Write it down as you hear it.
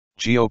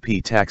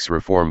GOP tax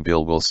reform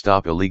bill will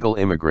stop illegal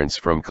immigrants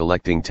from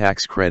collecting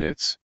tax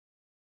credits.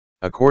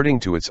 According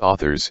to its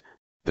authors,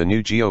 the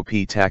new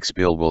GOP tax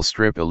bill will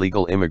strip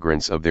illegal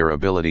immigrants of their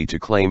ability to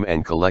claim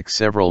and collect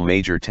several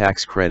major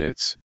tax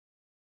credits.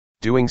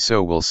 Doing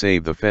so will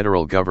save the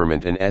federal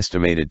government an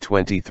estimated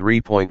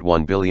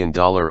 $23.1 billion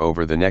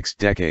over the next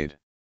decade.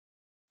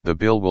 The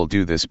bill will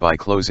do this by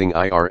closing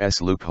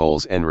IRS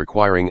loopholes and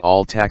requiring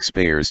all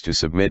taxpayers to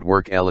submit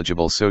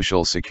work-eligible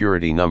Social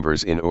Security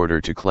numbers in order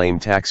to claim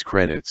tax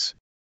credits.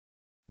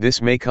 This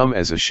may come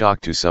as a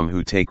shock to some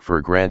who take for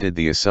granted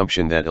the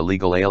assumption that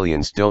illegal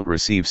aliens don't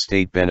receive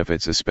state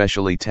benefits,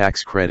 especially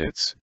tax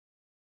credits.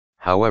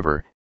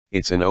 However,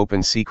 it's an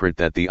open secret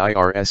that the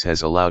IRS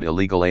has allowed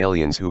illegal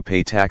aliens who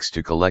pay tax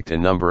to collect a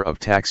number of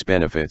tax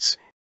benefits,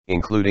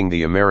 including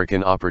the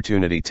American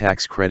Opportunity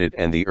Tax Credit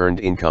and the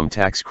Earned Income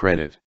Tax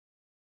Credit.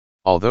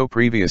 Although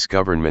previous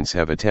governments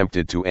have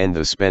attempted to end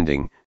the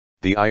spending,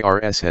 the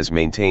IRS has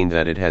maintained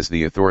that it has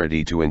the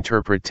authority to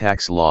interpret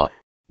tax law,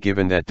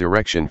 given that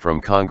direction from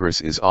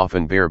Congress is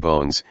often bare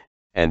bones,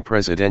 and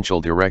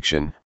presidential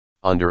direction,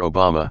 under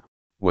Obama,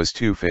 was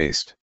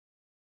two-faced.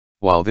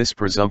 While this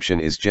presumption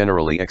is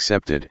generally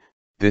accepted,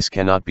 this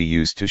cannot be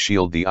used to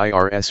shield the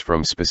IRS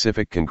from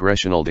specific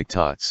congressional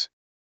diktats.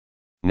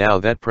 Now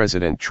that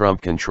President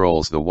Trump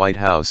controls the White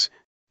House,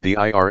 the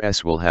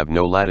IRS will have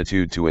no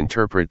latitude to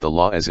interpret the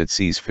law as it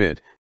sees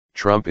fit.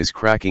 Trump is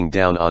cracking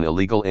down on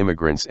illegal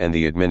immigrants and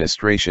the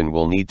administration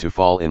will need to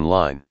fall in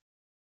line.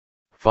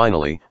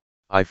 Finally,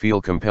 I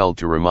feel compelled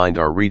to remind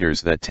our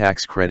readers that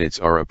tax credits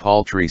are a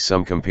paltry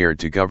sum compared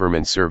to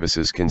government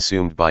services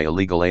consumed by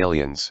illegal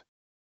aliens.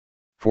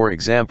 For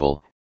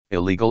example,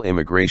 illegal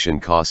immigration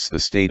costs the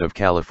state of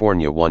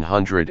California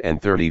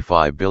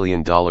 $135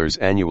 billion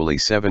annually,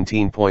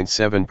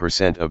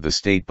 17.7% of the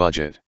state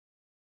budget.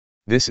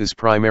 This is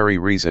primary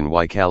reason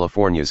why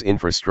California's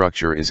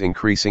infrastructure is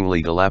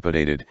increasingly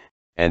dilapidated,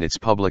 and its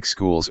public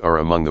schools are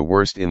among the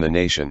worst in the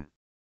nation.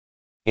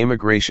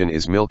 Immigration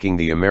is milking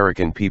the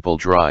American people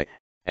dry,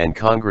 and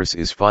Congress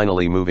is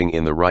finally moving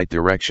in the right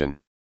direction.